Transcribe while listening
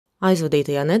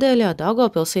Aizvadītajā nedēļā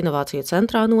Daugavpils Inovāciju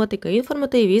centrā notika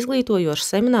informatīvi izglītojošs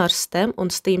seminārs STEM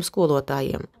un STEAM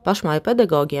skolotājiem. Pašmāju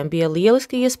pedagogiem bija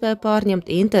lieliska iespēja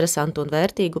pārņemt interesantu un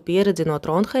vērtīgu pieredzi no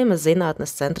Tronheimas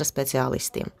Zinātnes centra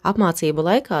speciālistiem. Apmācību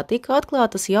laikā tika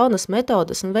atklātas jaunas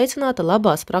metodes un veicināta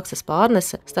labās prakses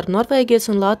pārnese starp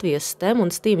Norvēģijas un Latvijas STEM un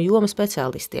STEAM jomu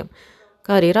speciālistiem,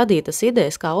 kā arī radītas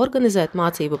idejas, kā organizēt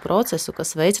mācību procesu,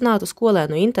 kas veicinātu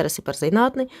skolēnu interesi par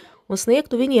zinātni un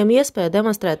sniegtu viņiem iespēju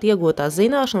demonstrēt iegūtās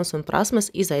zināšanas un prasmes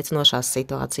izaicinošās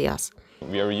situācijās.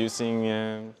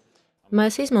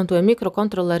 Mēs izmantojam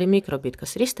mikrokontroleri Mikrobit,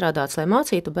 kas ir izstrādāts, lai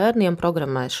mācītu bērniem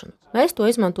programmēšanu. Mēs to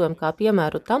izmantojam kā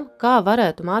piemēru tam, kā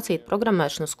varētu mācīt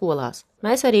programmēšanu skolās.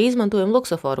 Mēs arī izmantojam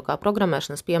luksoforu kā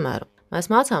programmēšanas piemēru. Mēs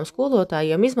mācām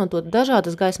skolotājiem izmantot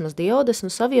dažādas gaismas diodes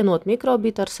un savienot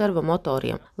mikrobitu ar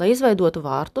servomotoriem, lai izveidotu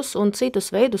vārtus un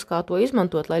citus veidus, kā to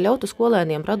izmantot, lai ļautu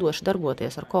skolēniem radoši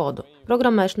darboties ar kodu.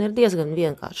 Programmēšana ir diezgan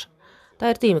vienkārša.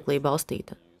 Tā ir tīmeklī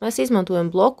balstīta. Mēs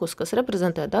izmantojam blokus, kas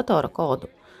reprezentē datora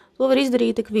kodu. To var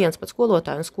izdarīt tik viens pat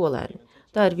skolotāju un skolēni.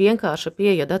 Tā ir vienkārša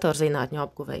pieeja datorzinātņu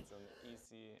apguvei.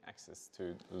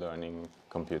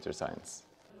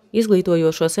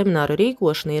 Izglītojošo semināru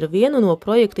rīkošana ir viena no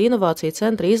projekta Inovāciju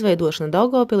centra izveidošana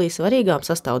Daugavpilī svarīgām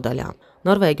sastāvdaļām.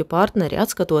 Norvēģu partneri,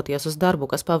 atskatoties uz darbu,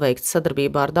 kas paveikts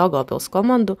sadarbībā ar Daugavpils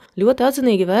komandu, ļoti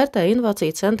atzinīgi vērtē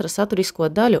Inovāciju centra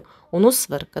saturisko daļu un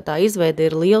uzsver, ka tā izveide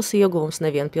ir liels ieguvums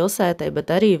nevien pilsētai,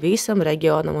 bet arī visam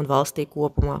reģionam un valstī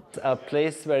kopumā. Tā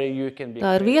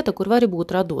ir vieta, kur vari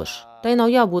būt radošs. Tai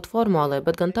nav jābūt formālai,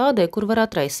 bet gan tādai, kur var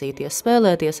atraisīties,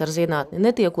 spēlēties ar zinātni,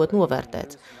 netiekot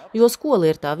novērtēts. Jo skola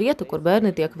ir tā vieta, kur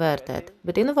bērni tiek vērtēti,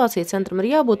 bet Inovāciju centram ir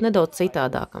jābūt nedaudz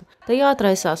citādākam. Te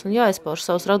jāatraisās un jāizpauž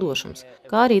savs radošums,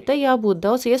 kā arī te jābūt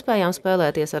daudz iespējām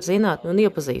spēlēties ar zinātni un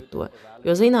iepazīt to,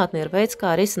 jo zinātne ir veids,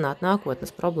 kā risināt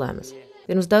nākotnes problēmas.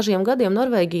 Pirms dažiem gadiem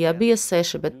Norvēģijā bija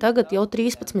 6, bet tagad jau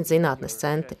 13 zinātnes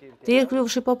centri. Tie ir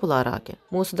kļuvuši populārāki.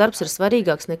 Mūsu darbs ir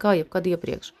svarīgāks nekā jebkad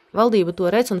iepriekš. Valdība to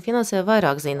redz un finansē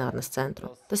vairāk zinātnes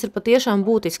centru. Tas ir patiešām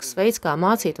būtisks veids, kā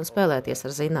mācīt un spēlēties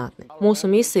ar zinātni. Mūsu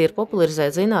misija ir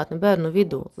popularizēt zinātni bērnu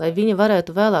vidū, lai viņi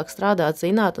varētu vēlāk strādāt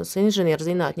zinātnes un inženieru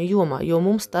zinātņu jomā, jo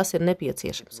mums tas ir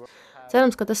nepieciešams.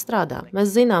 Cerams, ka tas strādā.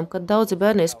 Mēs zinām, ka daudzi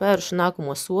bērni ir spēruši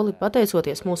nākamo soli,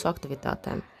 pateicoties mūsu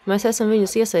aktivitātēm. Mēs esam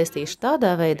viņus iesaistījuši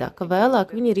tādā veidā, ka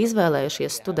vēlāk viņi ir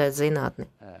izvēlējušies studēt zinātni.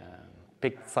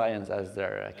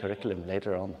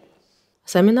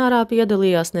 Seminārā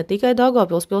piedalījās ne tikai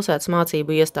Daugavpils pilsētas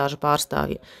mācību iestāžu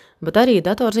pārstāvji, bet arī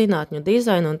datorzinātņu,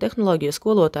 dizaina un tehnoloģiju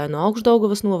skolotāji no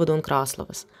Daugavas novada un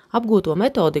Krāslavas. Apgūto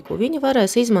metodiku viņi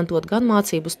varēs izmantot gan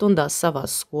mācību stundās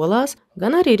savās skolās,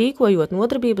 gan arī rīkojot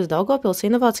nodarbības Daugavpils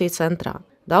Inovāciju centrā.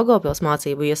 Daugavpils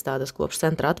mācību iestādes kopš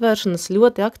centra atvēršanas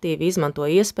ļoti aktīvi izmanto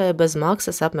iespēju bez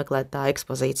maksas apmeklēt tā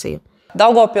ekspozīciju.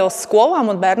 Daugavpils skolām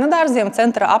un bērnudārziem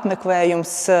centra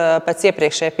apmeklējums pēc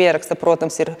iepriekšējā pieraksta,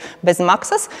 protams, ir bez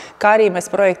maksas, kā arī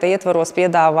mēs projekta ietvaros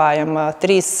piedāvājam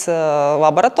 3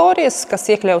 laboratorijas, kas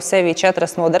iekļauj sevī 4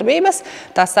 nodarbības.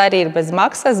 Tas arī ir bez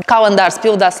maksas. Kalendārs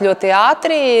pildās ļoti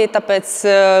ātri, tāpēc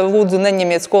lūdzu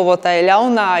neņemiet skolotāju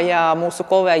ļaunā, ja mūsu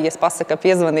kolēģis pasaka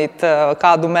piezvanīt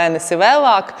kādu mēnesi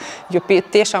vēlāk, jo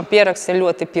tiešām pieraksts ir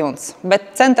ļoti pilns.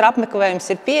 Bet centra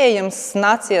apmeklējums ir pieejams,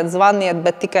 nāciet, zvaniet,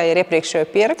 bet tikai ir iepriekšējā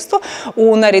pierakstu,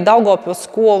 un arī Daugavpils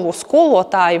skolu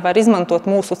skolotāji var izmantot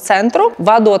mūsu centru,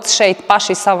 vadot šeit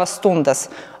paši savas stundas.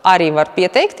 Arī var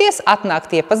pieteikties,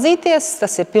 atnākt iepazīties,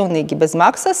 tas ir pilnīgi bez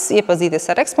maksas,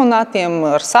 iepazīties ar eksponātiem,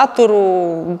 ar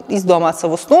saturu, izdomāt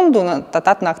savu stundu, un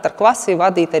tad atnākt ar klasi,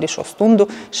 vadīt arī šo stundu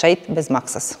šeit bez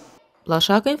maksas.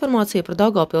 Plašāka informācija par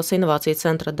Daugavpils Inovāciju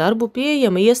centra darbu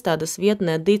pieejama iestādes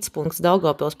vietnē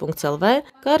dic.daugavpils.lv,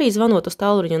 kā arī zvanot uz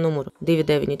tālruņa numuru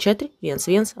 294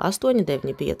 11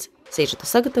 895. Sižeta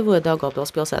sagatavoja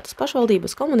Daugavpils pilsētas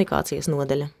pašvaldības komunikācijas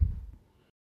nodaļa.